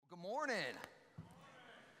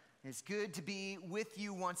It's good to be with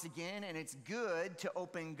you once again, and it's good to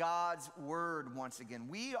open God's Word once again.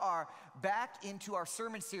 We are back into our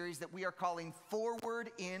sermon series that we are calling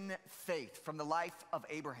Forward in Faith from the life of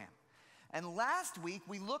Abraham. And last week,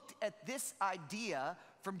 we looked at this idea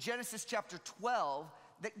from Genesis chapter 12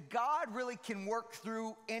 that God really can work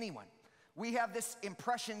through anyone. We have this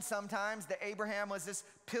impression sometimes that Abraham was this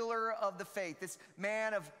pillar of the faith, this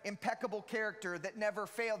man of impeccable character that never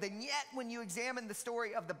failed. And yet, when you examine the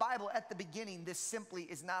story of the Bible at the beginning, this simply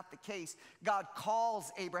is not the case. God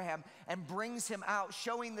calls Abraham and brings him out,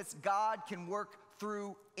 showing that God can work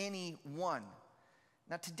through anyone.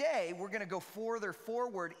 Now today, we're going to go further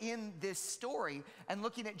forward in this story and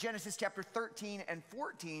looking at Genesis chapter 13 and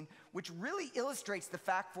 14, which really illustrates the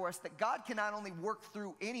fact for us that God can not only work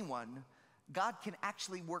through anyone, God can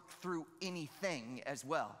actually work through anything as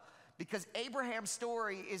well. Because Abraham's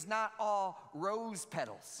story is not all rose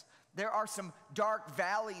petals. There are some dark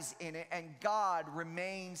valleys in it, and God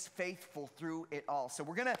remains faithful through it all. So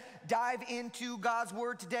we're going to dive into God's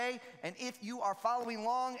Word today, and if you are following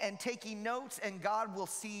along and taking notes, and God will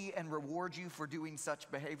see and reward you for doing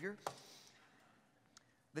such behavior.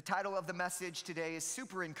 The title of the message today is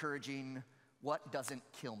super encouraging, What Doesn't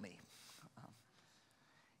Kill Me?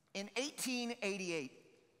 In 1888,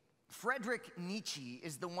 Friedrich Nietzsche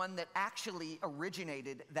is the one that actually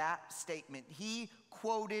originated that statement. He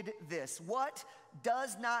quoted this: "What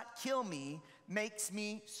does not kill me makes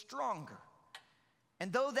me stronger."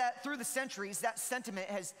 And though that through the centuries, that sentiment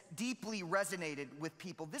has deeply resonated with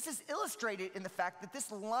people, this is illustrated in the fact that this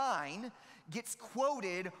line gets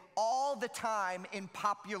quoted all the time in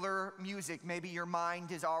popular music. Maybe your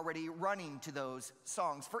mind is already running to those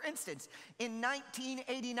songs. For instance, in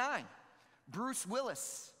 1989, Bruce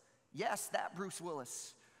Willis, yes, that Bruce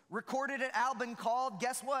Willis, recorded an album called,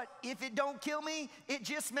 guess what? If It Don't Kill Me, It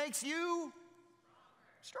Just Makes You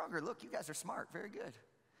Stronger. Look, you guys are smart. Very good.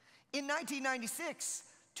 In 1996,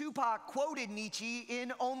 Tupac quoted Nietzsche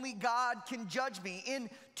in Only God Can Judge Me. In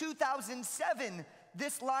 2007,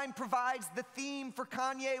 this line provides the theme for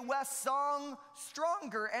Kanye West's song,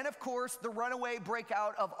 Stronger. And of course, the runaway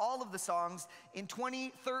breakout of all of the songs. In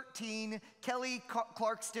 2013, Kelly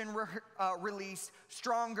Clarkson released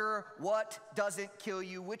Stronger, What Doesn't Kill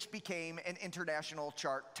You, which became an international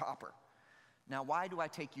chart topper. Now, why do I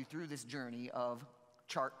take you through this journey of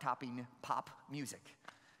chart-topping pop music?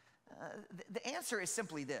 The answer is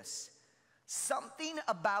simply this: something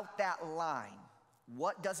about that line,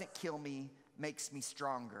 what doesn't kill me makes me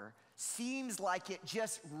stronger, seems like it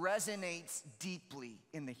just resonates deeply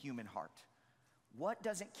in the human heart. What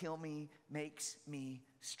doesn't kill me makes me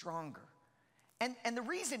stronger. And the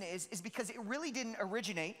reason is because it really didn't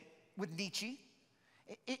originate with Nietzsche.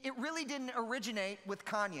 It really didn't originate with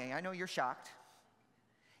Kanye. I know you're shocked.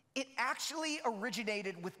 It actually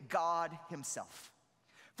originated with God himself.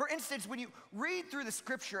 For instance, when you read through the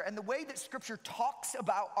scripture and the way that scripture talks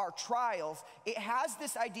about our trials, it has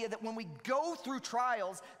this idea that when we go through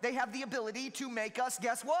trials, they have the ability to make us,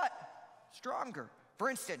 guess what? Stronger. For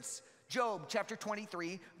instance, Job chapter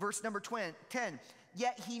 23, verse number 10.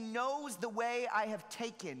 Yet he knows the way I have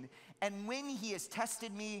taken, and when he has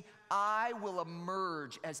tested me, I will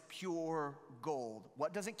emerge as pure gold.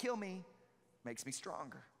 What doesn't kill me makes me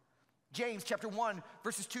stronger. James chapter 1,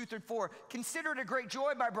 verses 2 through 4. Consider it a great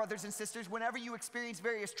joy, my brothers and sisters, whenever you experience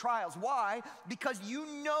various trials. Why? Because you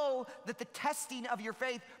know that the testing of your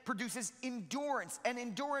faith produces endurance, and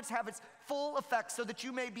endurance have its full effect so that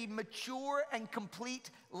you may be mature and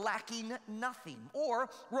complete, lacking nothing. Or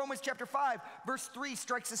Romans chapter 5, verse 3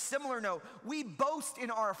 strikes a similar note. We boast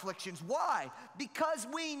in our afflictions. Why? Because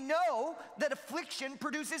we know that affliction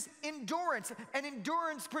produces endurance, and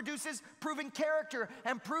endurance produces proven character,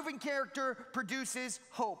 and proven character produces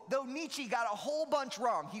hope. Though Nietzsche got a whole bunch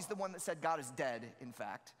wrong, he's the one that said God is dead, in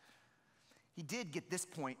fact. He did get this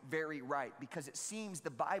point very right, because it seems the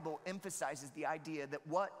Bible emphasizes the idea that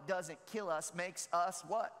what doesn't kill us makes us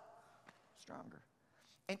what? Stronger.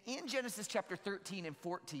 And in Genesis chapter 13 and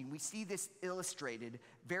 14, we see this illustrated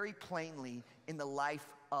very plainly in the life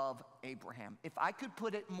of Abraham. If I could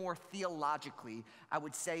put it more theologically, I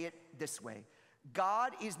would say it this way: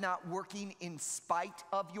 God is not working in spite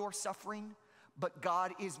of your suffering, but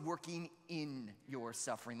God is working in your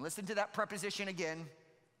suffering. Listen to that preposition again.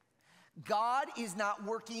 God is not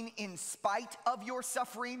working in spite of your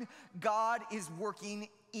suffering. God is working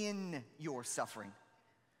in your suffering.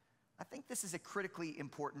 I think this is a critically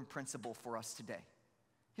important principle for us today.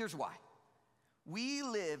 Here's why. We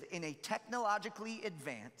live in a technologically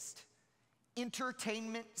advanced,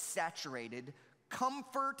 entertainment-saturated,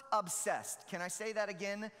 comfort obsessed. Can I say that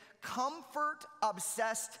again? Comfort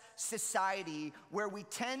obsessed society where we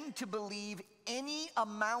tend to believe any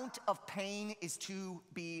amount of pain is to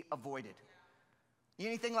be avoided. You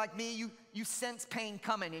anything like me? You sense pain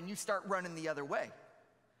coming and you start running the other way.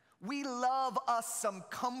 We love us some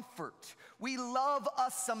comfort. We love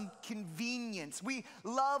us some convenience. We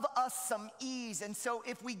love us some ease. And so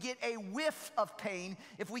if we get a whiff of pain,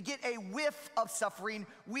 if we get a whiff of suffering,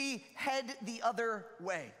 we head the other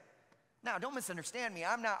way. Now, don't misunderstand me.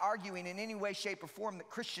 I'm not arguing in any way, shape, or form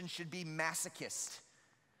that Christians should be masochists,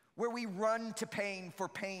 where we run to pain for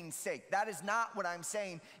pain's sake. That is not what I'm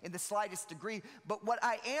saying in the slightest degree. But what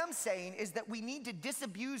I am saying is that we need to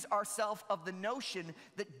disabuse ourselves of the notion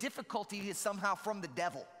that difficulty is somehow from the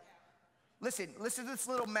devil. Listen to this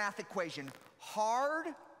little math equation. Hard,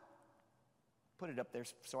 put it up there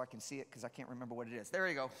so I can see it because I can't remember what it is. There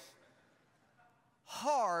you go.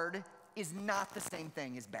 Hard is not the same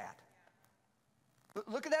thing as bad.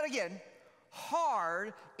 Look at that again.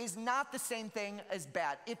 Hard is not the same thing as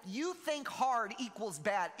bad. If you think hard equals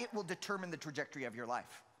bad, it will determine the trajectory of your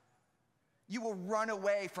life. You will run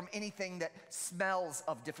away from anything that smells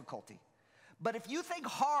of difficulty. But if you think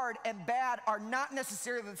hard and bad are not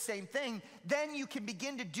necessarily the same thing, then you can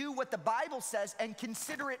begin to do what the Bible says and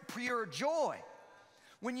consider it pure joy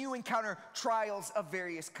when you encounter trials of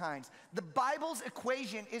various kinds. The Bible's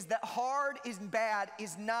equation is that hard and bad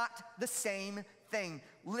is not the same thing.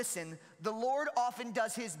 Listen, the Lord often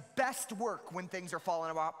does his best work when things are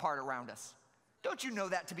falling apart around us. Don't you know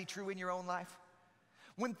that to be true in your own life?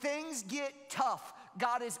 When things get tough,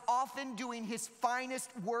 God is often doing his finest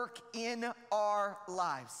work in our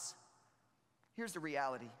lives. Here's the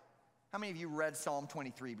reality. How many of you read Psalm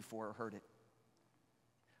 23 before or heard it?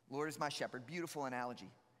 Lord is my shepherd. Beautiful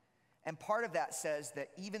analogy. And part of that says that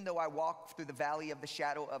even though I walk through the valley of the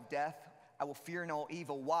shadow of death, I will fear no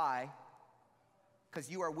evil. Why? Because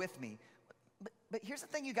you are with me. But here's the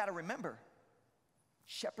thing you got to remember.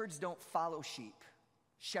 Shepherds don't follow sheep.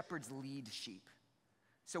 Shepherds lead sheep.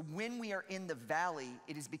 So when we are in the valley,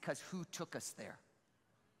 it is because who took us there?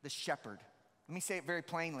 The shepherd. Let me say it very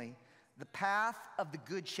plainly. The path of the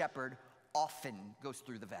good shepherd often goes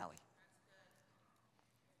through the valley.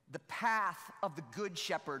 The path of the good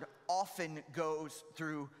shepherd often goes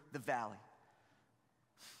through the valley.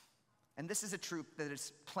 And this is a truth that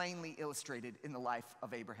is plainly illustrated in the life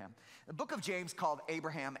of Abraham. The book of James called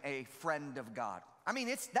Abraham a friend of God. I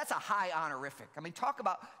mean, that's a high honorific. I mean, talk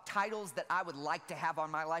about titles that I would like to have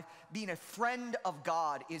on my life. Being a friend of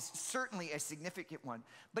God is certainly a significant one.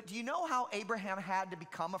 But do you know how Abraham had to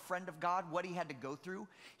become a friend of God? What he had to go through?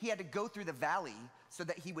 He had to go through the valley so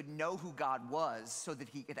that he would know who God was, so that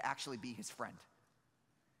he could actually be his friend.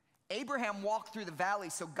 Abraham walked through the valley,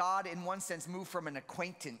 so God, in one sense, moved from an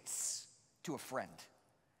acquaintance to a friend.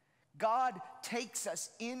 God takes us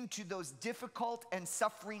into those difficult and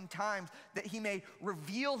suffering times that he may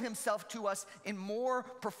reveal himself to us in more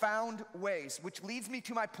profound ways, which leads me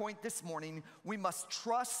to my point this morning. We must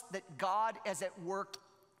trust that God is at work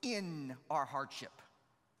in our hardship.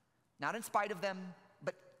 Not in spite of them,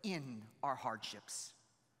 but in our hardships.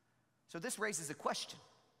 So this raises a question.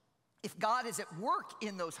 If God is at work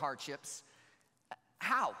in those hardships,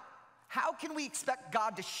 how? How can we expect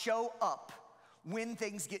God to show up when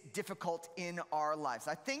things get difficult in our lives?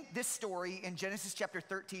 I think this story in Genesis chapter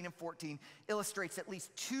 13 and 14 illustrates at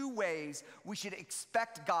least two ways we should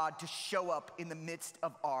expect God to show up in the midst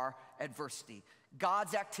of our adversity.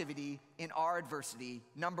 God's activity in our adversity.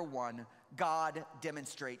 Number one, God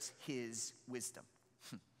demonstrates his wisdom.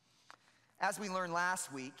 As we learned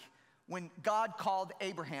last week, when God called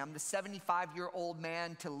Abraham, the 75-year-old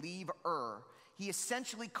man, to leave Ur, he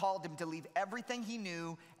essentially called him to leave everything he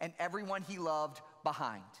knew and everyone he loved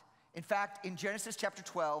behind. In fact, in Genesis chapter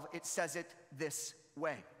 12, it says it this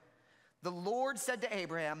way. The Lord said to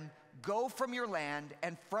Abraham, "Go from your land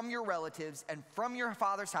and from your relatives and from your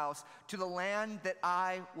father's house to the land that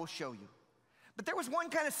I will show you." But there was one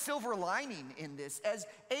kind of silver lining in this. As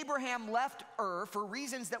Abraham left Ur for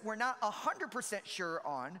reasons that we're not 100% sure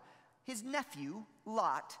on, his nephew,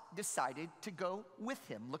 Lot, decided to go with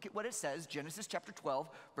him. Look at what it says, Genesis chapter 12,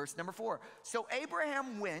 verse number 4. So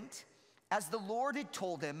Abraham went as the Lord had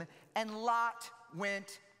told him, and Lot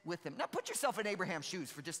went with him. Now put yourself in Abraham's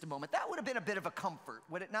shoes for just a moment. That would have been a bit of a comfort,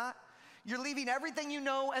 would it not? You're leaving everything you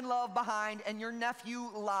know and love behind, and your nephew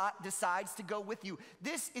Lot decides to go with you.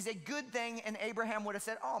 This is a good thing, and Abraham would have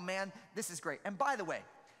said, "Oh man, this is great." And by the way,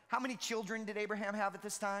 how many children did Abraham have at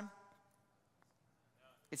this time?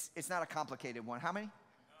 It's not a complicated one. How many?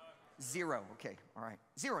 Zero. Okay, all right.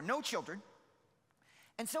 Zero, no children.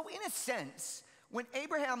 And so in a sense, When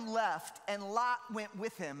Abraham left and Lot went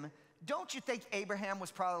with him, don't you think Abraham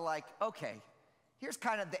was probably like, okay, here's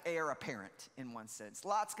kind of the heir apparent in one sense.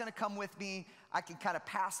 Lot's gonna come with me. I can kind of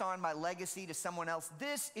pass on my legacy to someone else.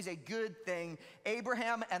 This is a good thing.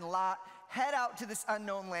 Abraham and Lot head out to this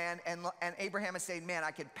unknown land, and Abraham is saying, man,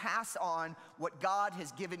 I can pass on what God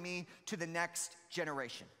has given me to the next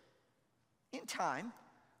generation. In time,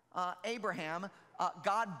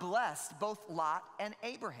 God blessed both Lot and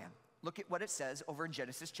Abraham. Look at what it says over in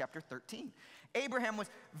Genesis chapter 13. Abraham was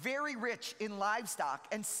very rich in livestock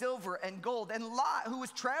and silver and gold. And Lot, who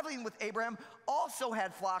was traveling with Abraham, also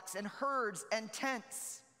had flocks and herds and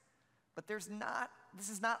tents. But this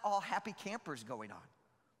is not all happy campers going on.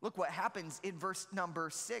 Look what happens in verse number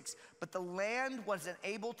 6. But the land wasn't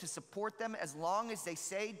able to support them as long as they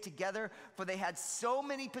stayed together, for they had so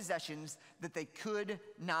many possessions that they could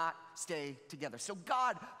not stay together. So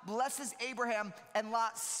God blesses Abraham and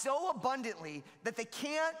Lot so abundantly that they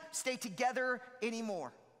can't stay together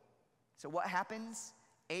anymore. So what happens?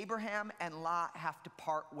 Abraham and Lot have to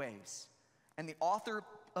part ways. And the author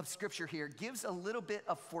of Scripture here gives a little bit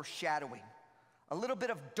of foreshadowing, a little bit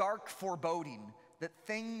of dark foreboding that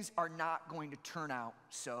things are not going to turn out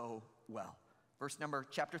so well.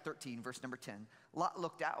 Chapter 13, verse number 10. Lot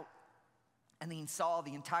looked out, and he saw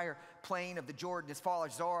the entire plain of the Jordan as far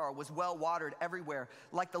as Zoar was well watered everywhere,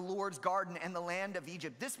 like the Lord's garden and the land of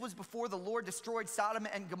Egypt. This was before the Lord destroyed Sodom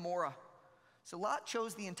and Gomorrah. So Lot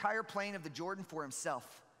chose the entire plain of the Jordan for himself.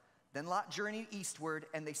 Then Lot journeyed eastward,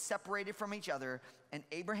 and they separated from each other, and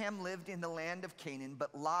Abraham lived in the land of Canaan,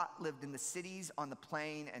 but Lot lived in the cities on the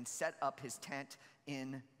plain and set up his tent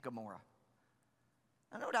in Gomorrah.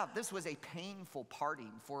 Now, no doubt this was a painful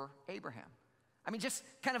parting for Abraham. I mean, just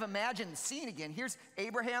kind of imagine the scene again. Here's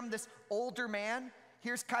Abraham, this older man.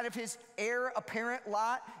 Here's kind of his heir apparent,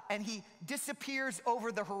 Lot, and he disappears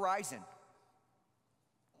over the horizon.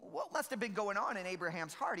 What must have been going on in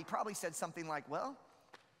Abraham's heart? He probably said something like, well,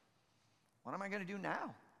 what am I going to do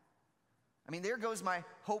now? I mean, there goes my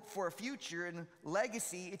hope for a future and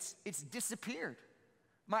legacy. It's disappeared.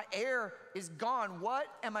 My heir is gone. What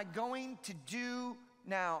am I going to do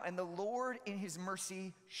now? And the Lord in his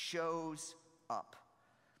mercy shows up.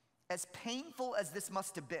 As painful as this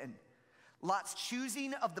must have been, Lot's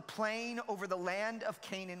choosing of the plain over the land of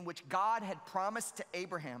Canaan, which God had promised to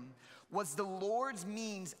Abraham, was the Lord's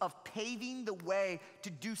means of paving the way to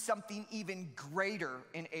do something even greater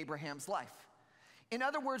in Abraham's life. In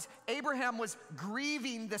other words, Abraham was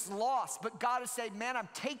grieving this loss, but God has said, man, I'm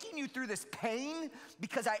taking you through this pain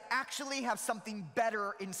because I actually have something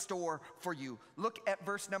better in store for you. Look at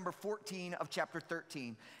verse number 14 of chapter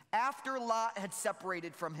 13. After Lot had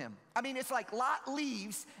separated from him. I mean, it's like Lot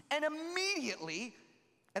leaves and immediately,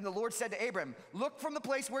 and the Lord said to Abram, look from the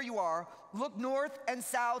place where you are, look north and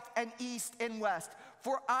south and east and west,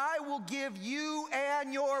 for I will give you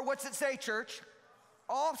and your, what's it say, church?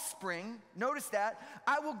 Offspring, notice that,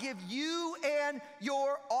 I will give you and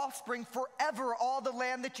your offspring forever all the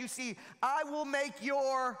land that you see. I will make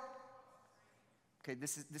your, okay,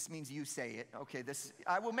 this means you say it. Okay,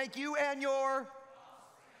 I will make you and your,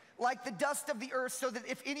 like the dust of the earth, so that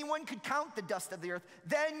if anyone could count the dust of the earth,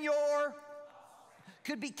 then your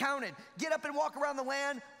could be counted. Get up and walk around the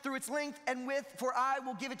land through its length and width, for I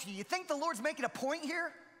will give it to you. You think the Lord's making a point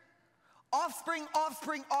here? Offspring,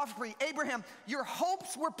 offspring, offspring. Abraham, your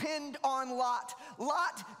hopes were pinned on Lot.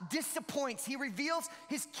 Lot disappoints. He reveals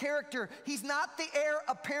his character. He's not the heir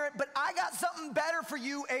apparent, but I got something better for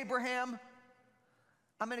you, Abraham.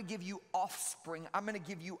 I'm going to give you offspring. I'm going to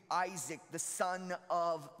give you Isaac, the son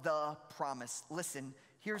of the promise. Listen,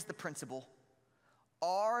 here's the principle.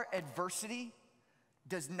 Our adversity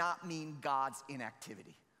does not mean God's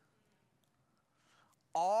inactivity.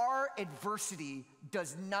 Our adversity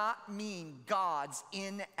does not mean God's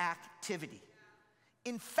inactivity.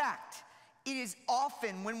 In fact, it is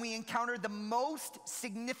often when we encounter the most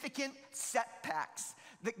significant setbacks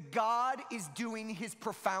that God is doing his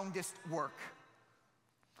profoundest work.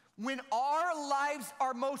 When our lives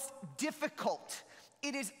are most difficult,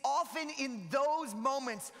 it is often in those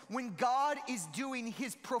moments when God is doing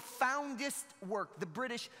his profoundest work. The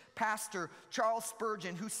British pastor, Charles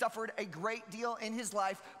Spurgeon, who suffered a great deal in his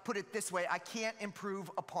life, put it this way: I can't improve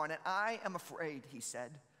upon it. I am afraid, he said,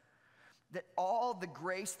 that all the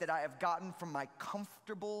grace that I have gotten from my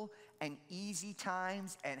comfortable and easy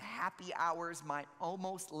times and happy hours might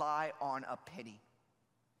almost lie on a penny.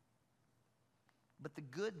 But the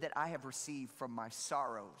good that I have received from my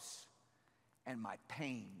sorrows and my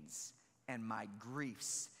pains and my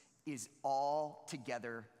griefs is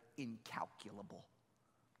altogether incalculable.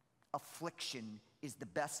 Affliction is the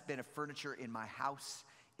best bit of furniture in my house.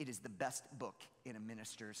 it is the best book in a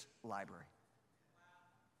minister's library.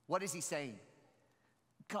 What is he saying?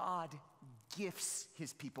 God gifts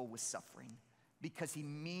his people with suffering because he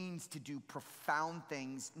means to do profound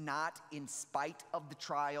things, not in spite of the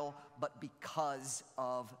trial, but because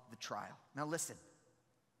of the trial. Now listen,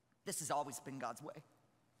 this has always been God's way.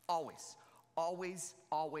 Always, always,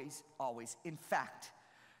 always, always. In fact,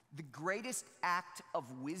 the greatest act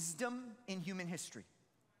of wisdom in human history,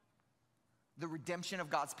 the redemption of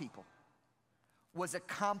God's people, was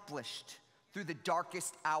accomplished through the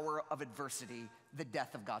darkest hour of adversity, the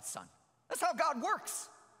death of God's Son. That's how God works.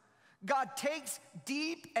 God takes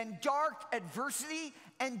deep and dark adversity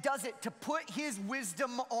and does it to put his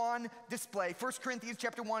wisdom on display. 1 Corinthians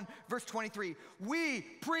chapter 1, verse 23. We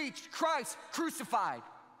preach Christ crucified.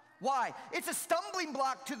 Why? It's a stumbling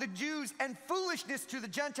block to the Jews and foolishness to the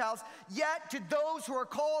Gentiles, yet to those who are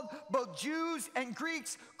called, both Jews and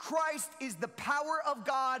Greeks, Christ is the power of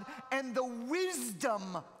God and the wisdom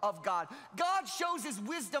of God. God shows his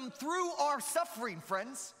wisdom through our suffering,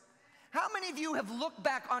 friends. How many of you have looked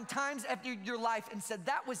back on times after your life and said,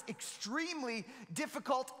 that was extremely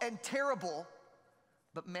difficult and terrible,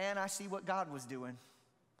 but man, I see what God was doing.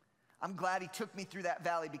 I'm glad he took me through that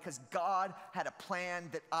valley because God had a plan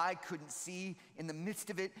that I couldn't see. In the midst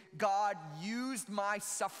of it, God used my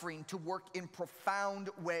suffering to work in profound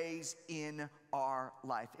ways in our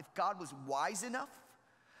life. If God was wise enough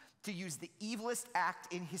to use the evilest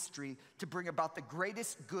act in history to bring about the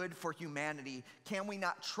greatest good for humanity, can we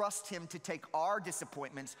not trust him to take our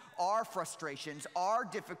disappointments, our frustrations, our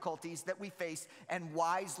difficulties that we face and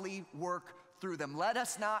wisely work through them? Let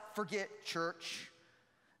us not forget, church,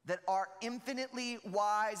 that our infinitely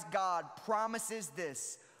wise God promises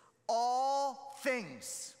this: all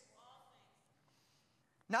things.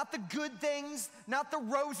 Not the good things, not the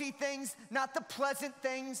rosy things, not the pleasant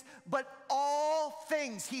things, but all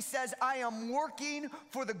things. He says, I am working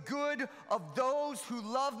for the good of those who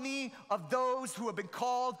love me, of those who have been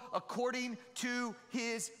called according to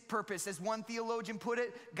his purpose. As one theologian put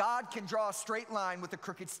it, God can draw a straight line with a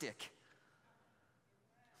crooked stick.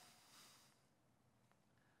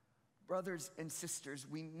 Brothers and sisters,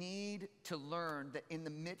 we need to learn that in the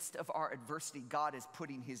midst of our adversity, God is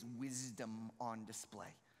putting his wisdom on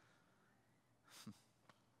display.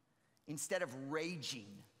 Instead of raging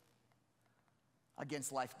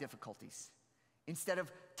against life difficulties, instead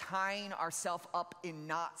of tying ourselves up in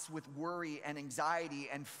knots with worry and anxiety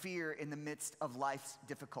and fear in the midst of life's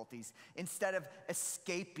difficulties, instead of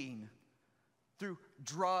escaping through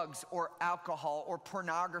drugs or alcohol or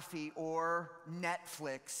pornography or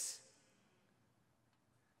Netflix,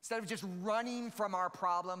 instead of just running from our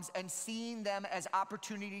problems and seeing them as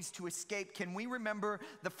opportunities to escape, can we remember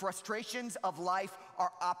the frustrations of life are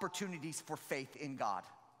opportunities for faith in God?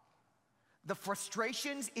 The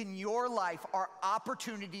frustrations in your life are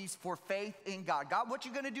opportunities for faith in God. God, what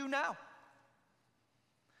you gonna do now?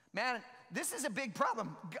 Man, this is a big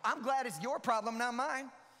problem. I'm glad it's your problem, not mine.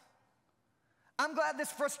 I'm glad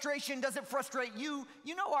this frustration doesn't frustrate you.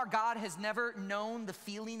 You know our God has never known the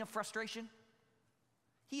feeling of frustration.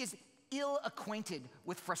 He is ill-acquainted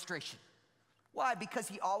with frustration. Why? Because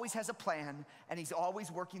he always has a plan and he's always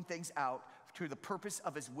working things out to the purpose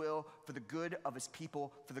of his will, for the good of his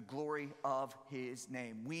people, for the glory of his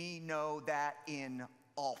name. We know that in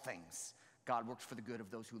all things, God works for the good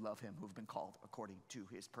of those who love him, who have been called according to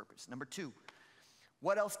his purpose. Number two,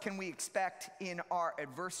 what else can we expect in our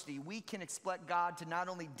adversity? We can expect God to not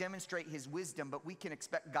only demonstrate his wisdom, but we can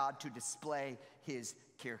expect God to display his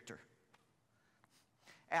character.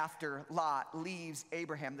 After Lot leaves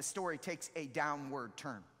Abraham, the story takes a downward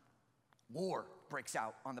turn. War breaks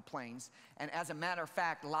out on the plains, and as a matter of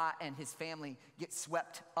fact, Lot and his family get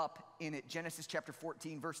swept up in it. Genesis chapter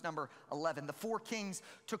 14, verse number 11. The four kings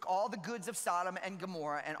took all the goods of Sodom and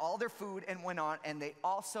Gomorrah and all their food and went on, and they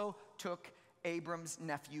also took Abram's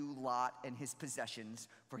nephew Lot and his possessions,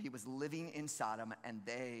 for he was living in Sodom, and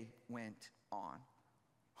they went on.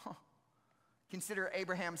 Consider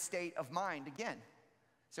Abraham's state of mind again.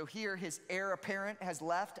 So here his heir apparent has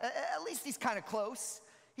left. At least he's kind of close.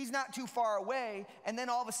 He's not too far away. And then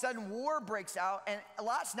all of a sudden war breaks out. And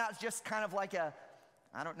Lot's not just kind of like a,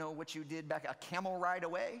 I don't know what you did back, a camel ride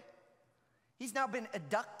away. He's now been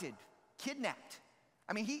abducted, kidnapped.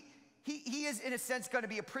 I mean, he is in a sense going to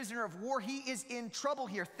be a prisoner of war. He is in trouble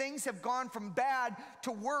here. Things have gone from bad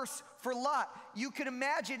to worse for Lot. You can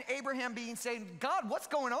imagine Abraham saying, God, what's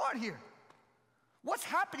going on here? What's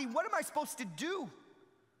happening? What am I supposed to do?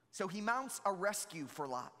 So he mounts a rescue for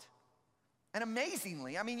Lot. And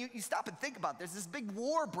amazingly, I mean, you stop and think about this. This big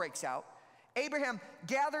war breaks out. Abraham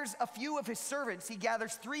gathers a few of his servants. He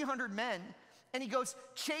gathers 300 men, And he goes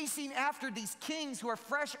chasing after these kings who are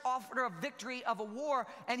fresh off a victory of a war.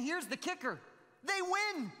 And here's the kicker. They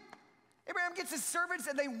win. Abraham gets his servants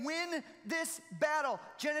and they win this battle.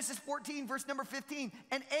 Genesis 14, verse number 15.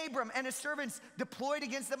 And Abram and his servants deployed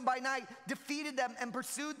against them by night, defeated them and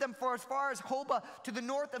pursued them for as far as Hobah to the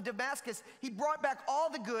north of Damascus. He brought back all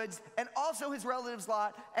the goods and also his relatives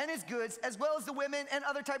Lot and his goods, as well as the women and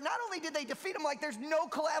other type. Not only did they defeat him, like there's no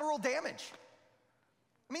collateral damage.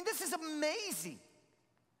 I mean, this is amazing.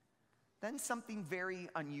 Then something very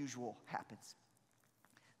unusual happens.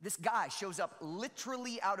 This guy shows up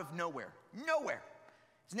literally out of nowhere. Nowhere.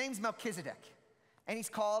 His name's Melchizedek, and he's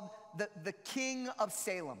called the King of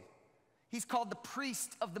Salem. He's called the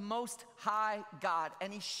priest of the Most High God,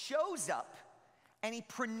 and he shows up, and he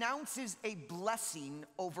pronounces a blessing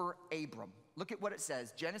over Abram. Look at what it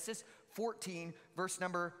says, Genesis 14, verse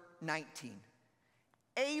number 19.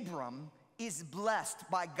 Abram is blessed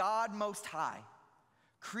by God Most High,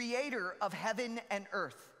 creator of heaven and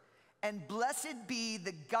earth. And blessed be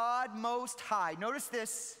the God Most High, notice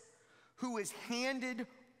this, who has handed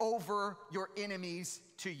over your enemies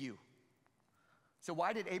to you. So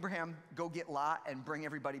why did Abraham go get Lot and bring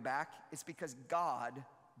everybody back? It's because God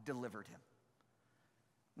delivered him.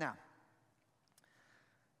 Now,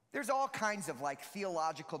 there's all kinds of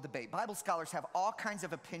theological debate. Bible scholars have all kinds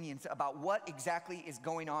of opinions about what exactly is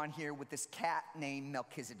going on here with this cat named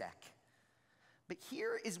Melchizedek. But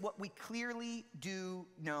here is what we clearly do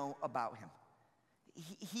know about him.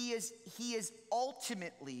 He is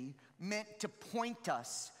ultimately meant to point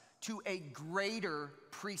us to a greater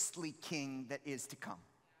priestly king that is to come.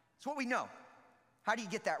 That's what we know. How do you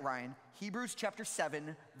get that, Ryan? Hebrews chapter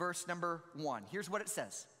 7, verse number 1. Here's what it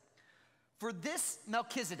says. For this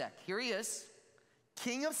Melchizedek, here he is,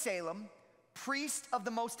 king of Salem, priest of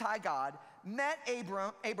the Most High God, met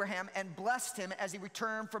Abraham and blessed him as he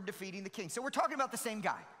returned from defeating the king. So we're talking about the same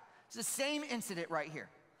guy. It's the same incident right here.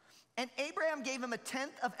 And Abraham gave him a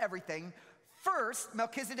tenth of everything. First,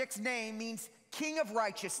 Melchizedek's name means king of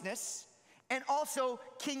righteousness and also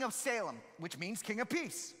king of Salem, which means king of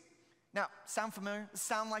peace. Now, sound familiar?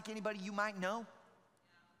 Sound like anybody you might know?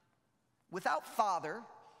 Without father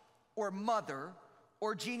or mother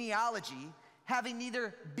or genealogy, having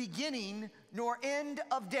neither beginning nor end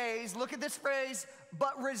of days, look at this phrase,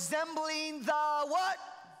 but resembling the what?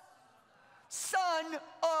 Son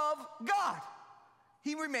of God.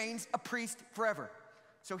 He remains a priest forever.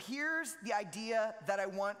 So here's the idea that I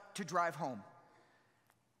want to drive home.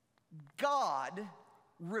 God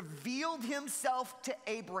revealed himself to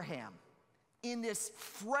Abraham in this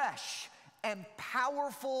fresh and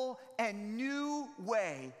powerful and new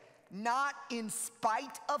way, not in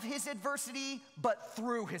spite of his adversity, but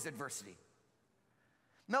through his adversity.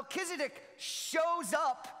 Melchizedek shows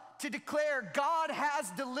up to declare, God has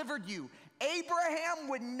delivered you. Abraham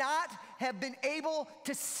would not have been able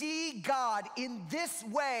to see God in this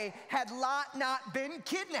way had Lot not been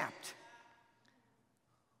kidnapped.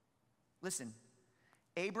 Listen,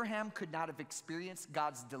 Abraham could not have experienced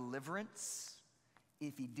God's deliverance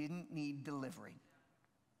if he didn't need delivering.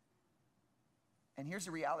 And here's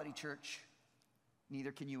the reality, church.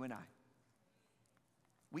 Neither can you and I.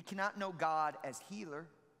 We cannot know God as healer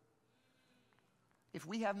if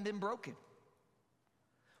we haven't been broken.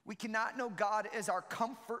 We cannot know God as our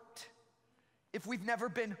comfort if we've never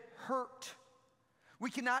been hurt. We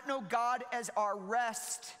cannot know God as our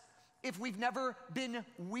rest if we've never been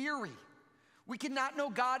weary. We cannot know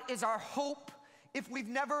God as our hope if we've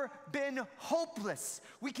never been hopeless.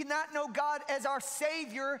 We cannot know God as our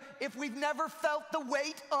Savior if we've never felt the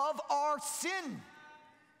weight of our sin.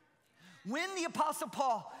 When the Apostle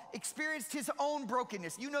Paul experienced his own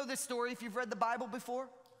brokenness, you know this story if you've read the Bible before.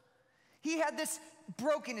 He had this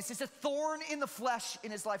brokenness. It's a thorn in the flesh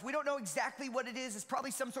in his life. We don't know exactly what it is. It's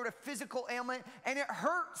probably some sort of physical ailment, and it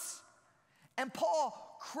hurts. And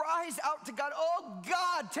Paul cries out to God, oh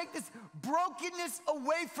God, take this brokenness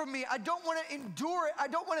away from me. I don't want to endure it. I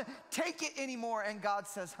don't want to take it anymore. And God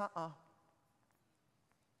says,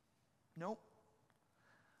 nope.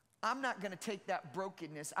 I'm not going to take that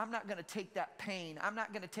brokenness. I'm not going to take that pain. I'm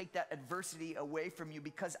not going to take that adversity away from you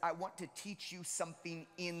because I want to teach you something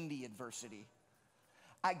in the adversity.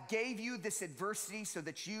 I gave you this adversity so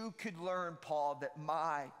that you could learn, Paul, that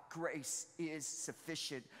my grace is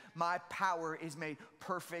sufficient. My power is made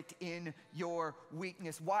perfect in your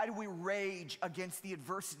weakness. Why do we rage against the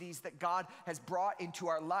adversities that God has brought into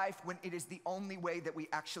our life when it is the only way that we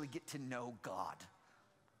actually get to know God?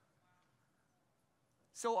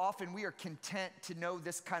 So often we are content to know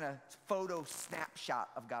this kind of photo snapshot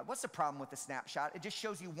of God. What's the problem with the snapshot? It just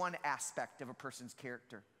shows you one aspect of a person's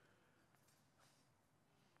character.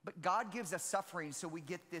 But God gives us suffering so we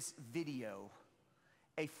get this video,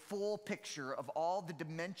 a full picture of all the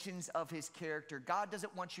dimensions of his character. God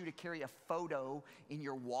doesn't want you to carry a photo in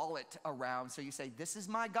your wallet around so you say, this is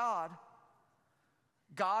my God.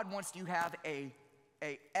 God wants you to have a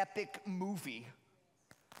epic movie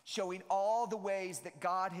showing all the ways that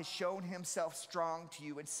God has shown himself strong to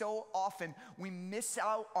you. And so often we miss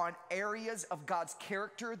out on areas of God's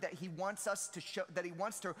character that he wants us to show, that he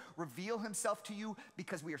wants to reveal himself to you,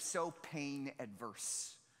 because we are so pain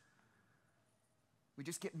adverse. We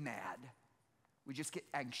just get mad. We just get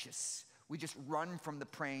anxious. We just run from the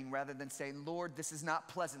pain rather than saying, Lord, this is not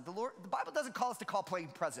pleasant. The Bible doesn't call us to call pain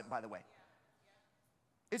pleasant, by the way.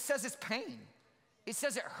 It says it's pain. It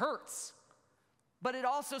says it hurts. But it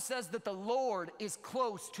also says that the Lord is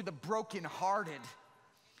close to the brokenhearted.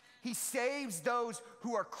 He saves those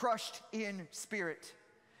who are crushed in spirit.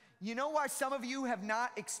 You know why some of you have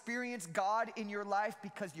not experienced God in your life?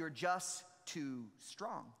 Because you're just too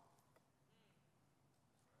strong.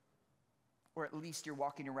 Or at least you're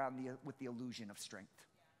walking around with the illusion of strength.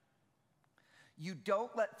 You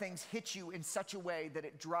don't let things hit you in such a way that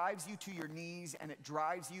it drives you to your knees and it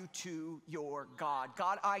drives you to your God.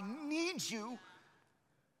 God, I need you.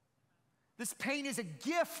 This pain is a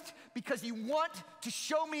gift because you want to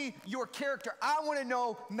show me your character. I want to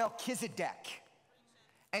know Melchizedek.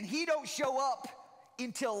 And he don't show up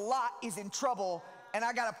until Lot is in trouble, and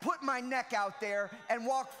I got to put my neck out there and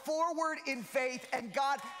walk forward in faith, and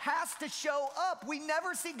God has to show up. We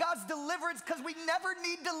never see God's deliverance because we never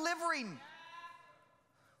need delivering.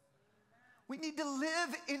 We need to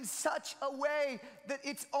live in such a way that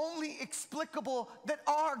it's only explicable that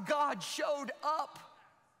our God showed up.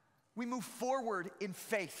 We move forward in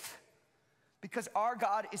faith because our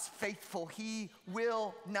God is faithful. He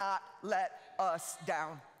will not let us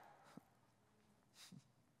down.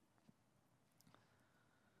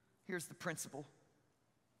 Here's the principle.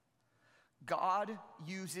 God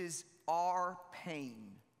uses our pain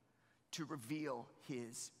to reveal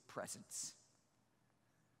his presence.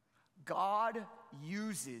 God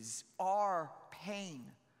uses our pain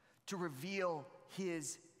to reveal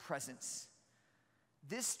his presence.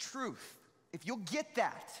 This truth, if you'll get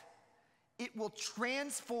that, it will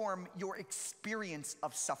transform your experience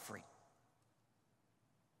of suffering.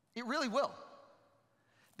 It really will.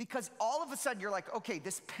 Because all of a sudden you're like, okay,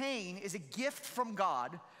 this pain is a gift from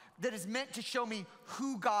God that is meant to show me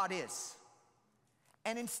who God is.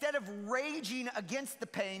 And instead of raging against the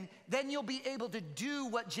pain, then you'll be able to do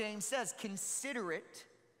what James says, consider it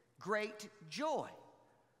great joy,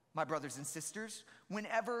 my brothers and sisters,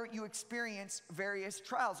 whenever you experience various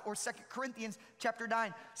trials. Or 2 Corinthians chapter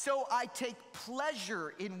 9, so I take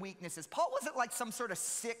pleasure in weaknesses. Paul wasn't like some sort of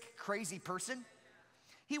sick, crazy person.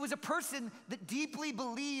 He was a person that deeply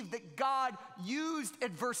believed that God used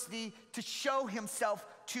adversity to show himself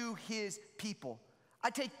to his people. I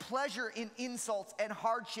take pleasure in insults and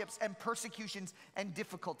hardships and persecutions and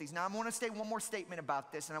difficulties. Now, I want to say one more statement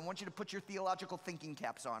about this, and I want you to put your theological thinking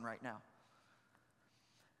caps on right now.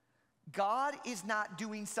 God is not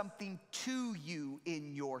doing something to you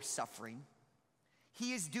in your suffering.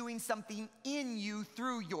 He is doing something in you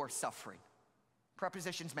through your suffering.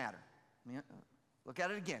 Prepositions matter. Look at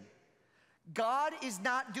it again. God is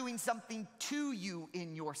not doing something to you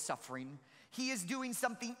in your suffering. He is doing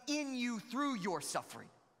something in you through your suffering.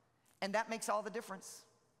 And that makes all the difference.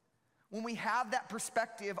 When we have that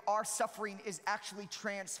perspective, our suffering is actually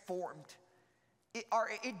transformed.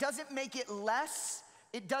 It doesn't make it less.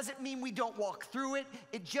 It doesn't mean we don't walk through it.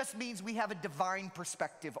 It just means we have a divine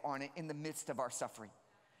perspective on it in the midst of our suffering.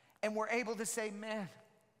 And we're able to say, man,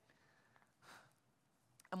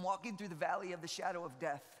 I'm walking through the valley of the shadow of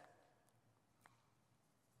death.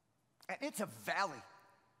 And it's a valley.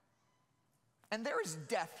 And there is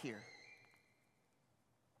death here.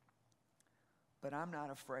 But I'm not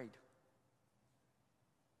afraid.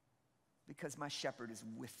 Because my shepherd is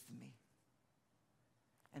with me.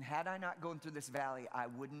 And had I not gone through this valley, I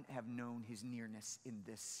wouldn't have known his nearness in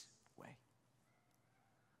this way.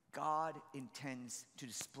 God intends to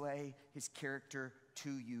display his character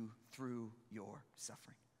to you through your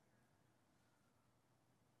suffering.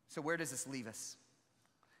 So where does this leave us?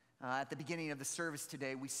 At the beginning of the service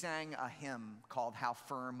today, we sang a hymn called How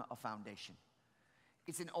Firm a Foundation.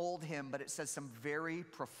 It's an old hymn, but it says some very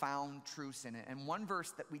profound truths in it. And one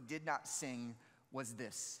verse that we did not sing was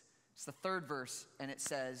this. It's the third verse, and it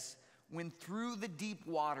says, when through the deep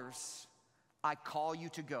waters I call you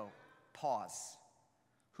to go. Pause.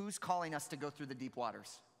 Who's calling us to go through the deep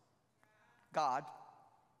waters? God.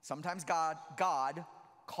 Sometimes God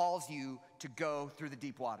calls you to go through the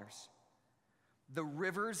deep waters. The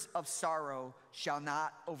rivers of sorrow shall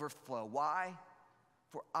not overflow. Why?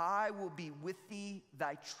 For I will be with thee,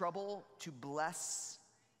 thy trouble to bless,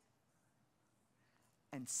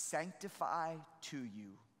 and sanctify to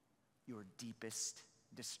you your deepest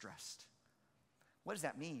distress. What does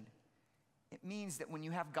that mean? It means that when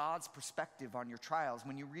you have God's perspective on your trials,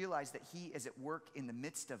 when you realize that he is at work in the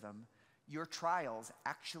midst of them, your trials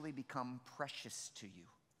actually become precious to you.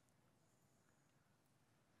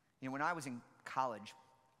 You know, when I was in college,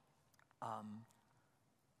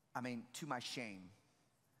 to my shame,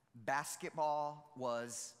 basketball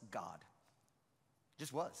was God.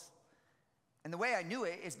 Just was. And the way I knew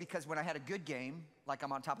it is because when I had a good game, like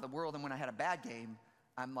I'm on top of the world, and when I had a bad game,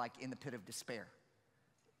 I'm like in the pit of despair.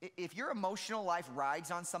 If your emotional life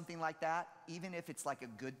rides on something like that, even if it's like a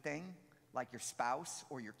good thing, like your spouse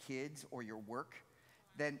or your kids or your work,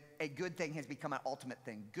 then a good thing has become an ultimate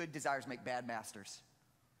thing. Good desires make bad masters.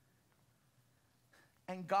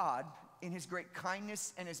 And God, in his great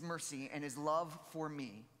kindness and his mercy and his love for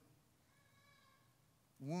me,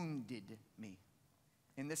 wounded me.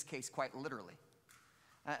 In this case, quite literally.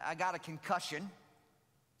 I got a concussion.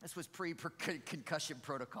 This was pre-concussion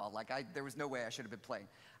protocol. There was no way I should have been playing.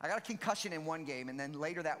 I got a concussion in one game, and then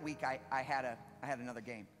later that week, I had another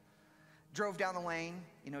game. Drove down the lane,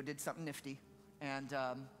 did something nifty, and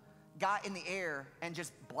got in the air and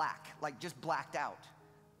just blacked out.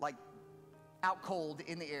 Out cold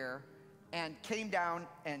in the air, and came down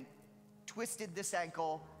and twisted this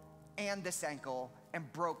ankle and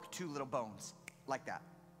broke 2 little bones like that.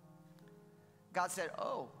 God said,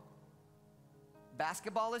 "Oh,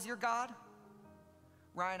 basketball is your God?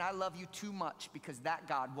 Ryan, I love you too much because that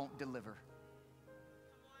God won't deliver.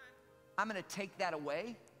 I'm gonna take that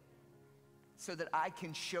away so that I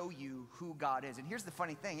can show you who God is." And here's the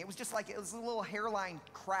funny thing. It was a little hairline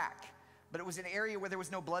crack, but it was an area where there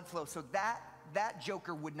was no blood flow. So that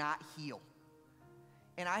joker would not heal.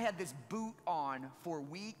 And I had this boot on for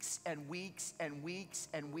weeks and weeks and weeks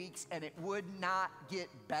and weeks, and it would not get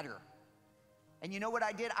better. And you know what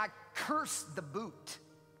I did? I cursed the boot.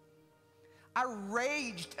 I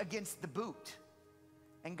raged against the boot.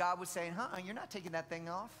 And God was saying, you're not taking that thing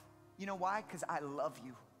off. You know why? Because I love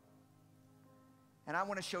you. And I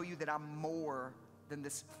want to show you that I'm more than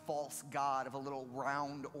this false God of a little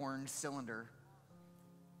round orange cylinder.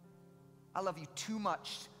 I love you too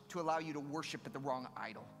much to allow you to worship at the wrong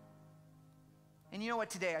idol. And you know what?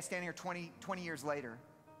 Today, I stand here 20 years later.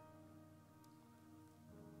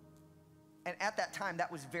 And at that time,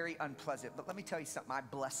 that was very unpleasant. But let me tell you something. I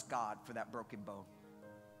bless God for that broken bone.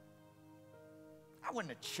 I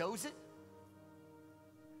wouldn't have chose it,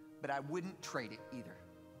 but I wouldn't trade it either.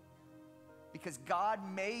 Because God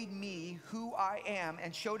made me who I am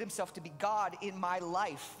and showed himself to be God in my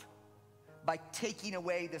life by taking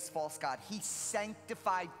away this false God. He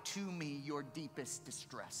sanctified to me your deepest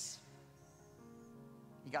distress.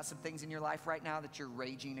 You got some things in your life right now that you're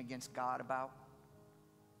raging against God about?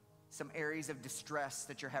 Some areas of distress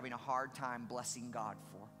that you're having a hard time blessing God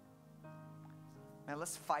for? Man,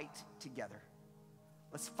 let's fight together.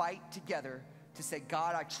 Let's fight together to say,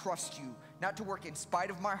 God, I trust you, not to work in spite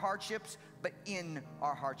of my hardships, but in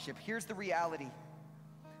our hardship. Here's the reality.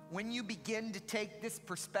 When you begin to take this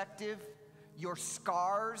perspective, your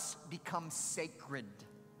scars become sacred.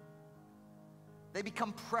 They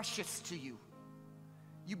become precious to you.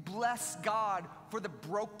 You bless God for the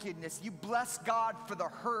brokenness. You bless God for the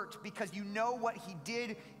hurt because you know what he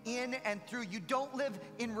did in and through. You don't live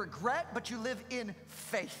in regret, but you live in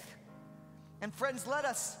faith. And friends, let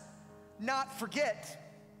us not forget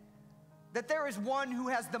that there is one who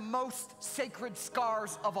has the most sacred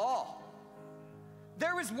scars of all.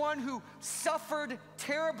 There is one who suffered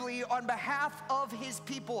terribly on behalf of his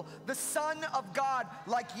people. The Son of God,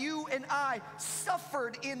 like you and I,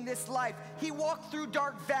 suffered in this life. He walked through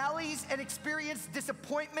dark valleys and experienced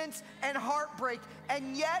disappointments and heartbreak.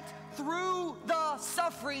 And yet, through the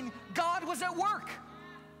suffering, God was at work.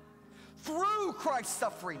 Through Christ's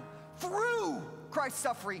suffering,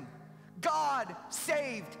 God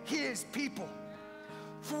saved his people.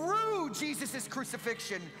 Through Jesus'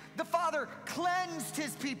 crucifixion, the Father cleansed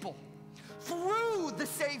his people. Through the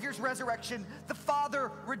Savior's resurrection, the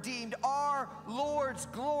Father redeemed. Our Lord's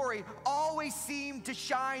glory always seemed to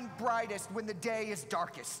shine brightest when the day is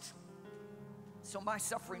darkest. So my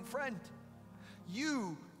suffering friend,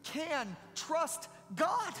 you can trust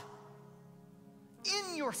God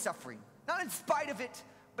in your suffering. Not in spite of it,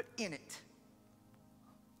 but in it.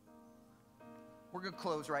 We're going to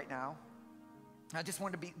close right now. I just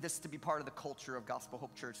wanted this to be part of the culture of Gospel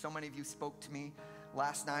Hope Church. So many of you spoke to me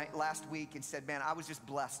last week and said, man, I was just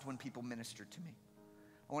blessed when people ministered to me.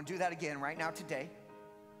 I want to do that again right now today.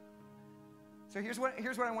 So here's what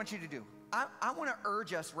I want you to do. I want to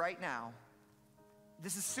urge us right now.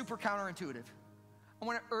 This is super counterintuitive. I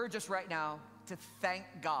want to urge us right now to thank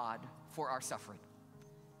God for our suffering.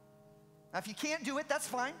 Now, if you can't do it, that's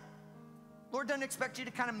fine. Lord doesn't expect you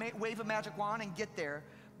to kind of wave a magic wand and get there.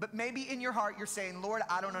 But maybe in your heart you're saying, Lord,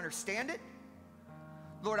 I don't understand it.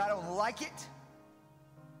 Lord, I don't like it.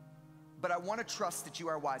 But I want to trust that you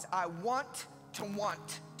are wise. I want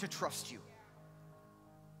to trust you.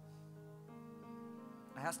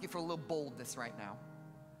 I ask you for a little boldness right now.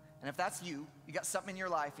 And if that's you, you got something in your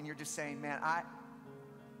life and you're just saying, man,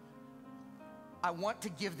 I want to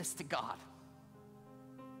give this to God.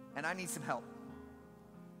 And I need some help.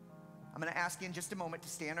 I'm going to ask you in just a moment to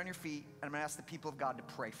stand on your feet, and I'm going to ask the people of God to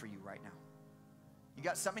pray for you right now. You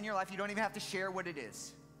got something in your life, you don't even have to share what it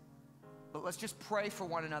is. But let's just pray for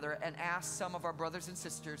one another and ask some of our brothers and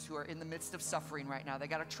sisters who are in the midst of suffering right now. They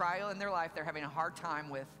got a trial in their life they're having a hard time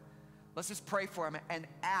with. Let's just pray for them and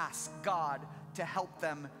ask God to help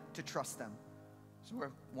them to trust them. So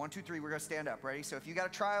we're 1, 2, 3, we're going to stand up. Ready? So if you got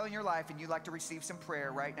a trial in your life and you'd like to receive some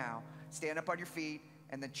prayer right now, stand up on your feet.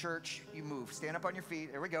 And then church, you move. Stand up on your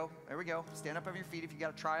feet. There we go. There we go. Stand up on your feet. If you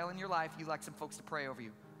got a trial in your life, you'd like some folks to pray over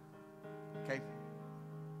you. Okay?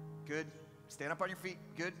 Good. Stand up on your feet.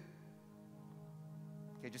 Good.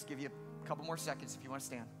 Okay, just give you a couple more seconds if you want to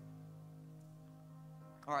stand.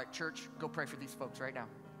 All right, church, go pray for these folks right now.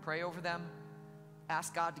 Pray over them.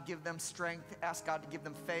 Ask God to give them strength. Ask God to give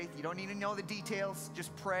them faith. You don't need to know the details.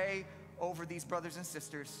 Just pray over these brothers and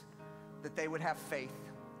sisters that they would have faith.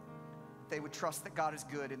 They would trust that God is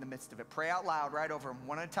good in the midst of it. Pray out loud right over them.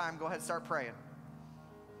 One at a time, go ahead and start praying.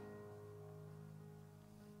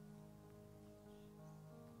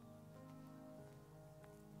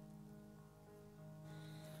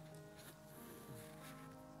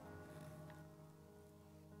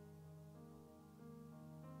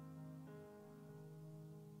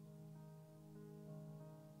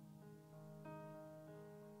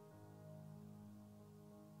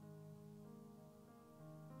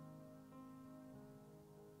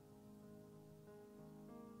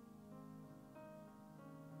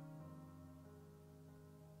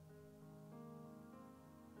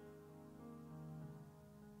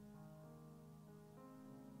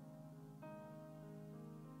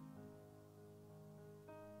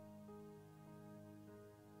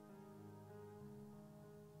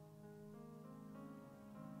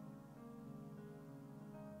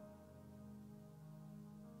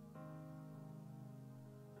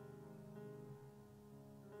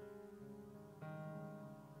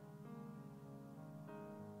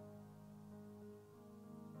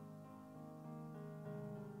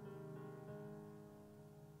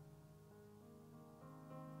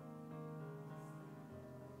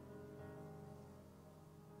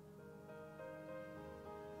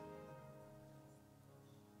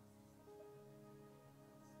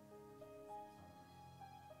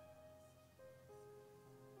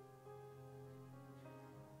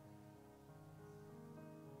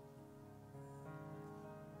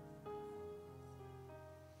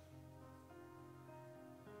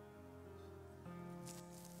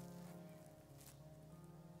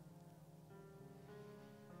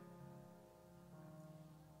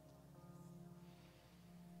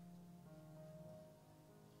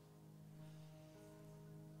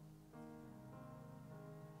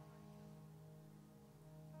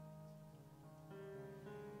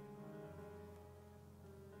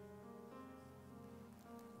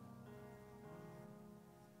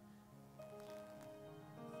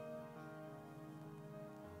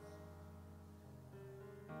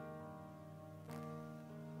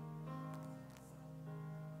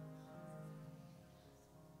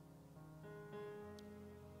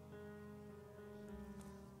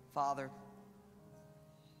 Father,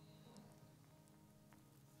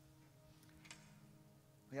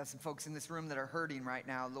 we have some folks in this room that are hurting right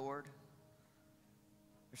now, Lord.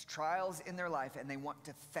 There's trials in their life, and they want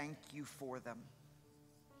to thank you for them.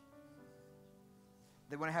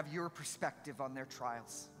 They want to have your perspective on their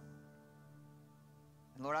trials.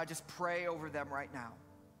 And Lord, I just pray over them right now.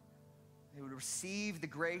 They would receive the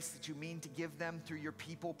grace that you mean to give them through your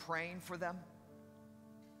people praying for them.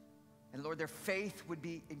 And Lord, their faith would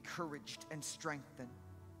be encouraged and strengthened.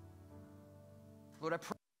 Lord, I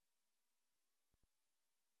pray.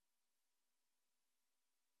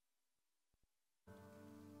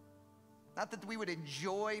 Not that we would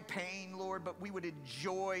enjoy pain, Lord, but we would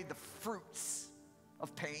enjoy the fruits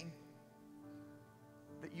of pain.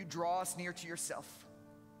 That you draw us near to yourself.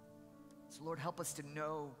 So Lord, help us to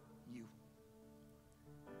know you.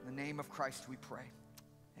 In the name of Christ we pray.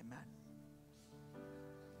 Amen.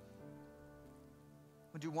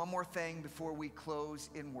 We'll do one more thing before we close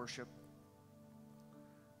in worship.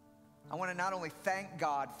 I want to not only thank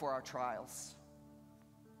God for our trials,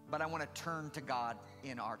 but I want to turn to God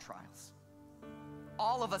in our trials.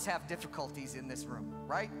 All of us have difficulties in this room,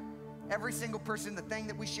 right? Every single person, the thing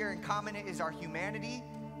that we share in common is our humanity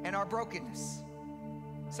and our brokenness.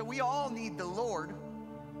 So we all need the Lord.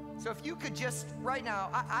 So if you could just, right now,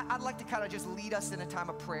 I'd like to kind of just lead us in a time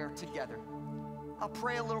of prayer together. I'll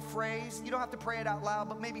pray a little phrase. You don't have to pray it out loud,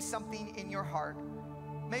 but maybe something in your heart.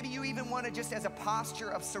 Maybe you even want to just, as a posture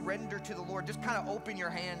of surrender to the Lord, just kind of open your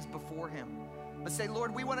hands before Him. But say,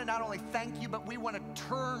 Lord, we want to not only thank you, but we want to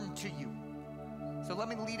turn to you. So let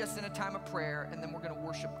me lead us in a time of prayer, and then we're going to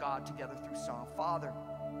worship God together through song. Father,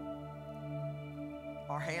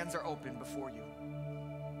 our hands are open before you.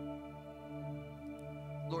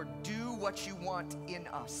 Lord, do what you want in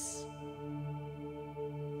us.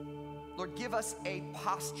 Lord, give us a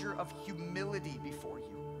posture of humility before you.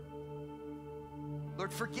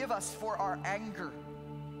 Lord, forgive us for our anger.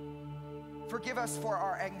 Forgive us for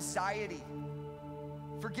our anxiety.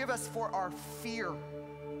 Forgive us for our fear.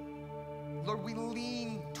 Lord, we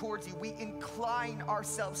lean towards you. We incline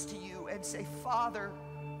ourselves to you and say, Father,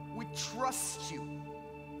 we trust you.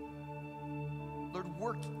 Lord,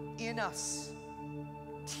 work in us.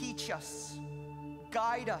 Teach us.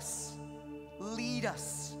 Guide us. Lead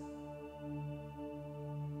us.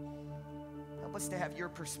 Help us to have your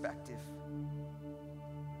perspective.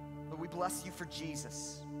 Lord, we bless you for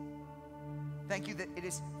Jesus. Thank you that it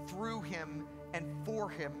is through him and for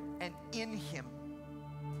him and in him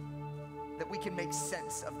that we can make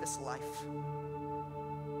sense of this life.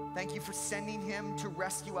 Thank you for sending him to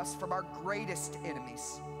rescue us from our greatest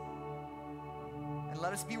enemies. And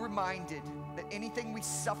let us be reminded that anything we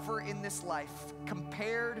suffer in this life,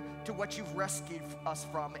 compared to what you've rescued us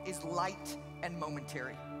from, is light and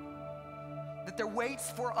momentary. That there waits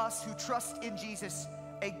for us who trust in Jesus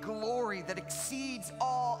a glory that exceeds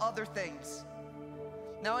all other things.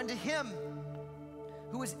 Now unto him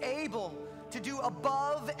who is able to do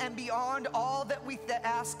above and beyond all that we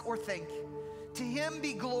ask or think, to him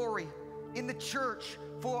be glory in the church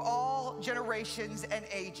for all generations and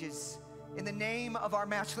ages. In the name of our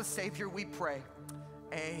matchless Savior we pray,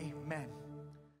 amen.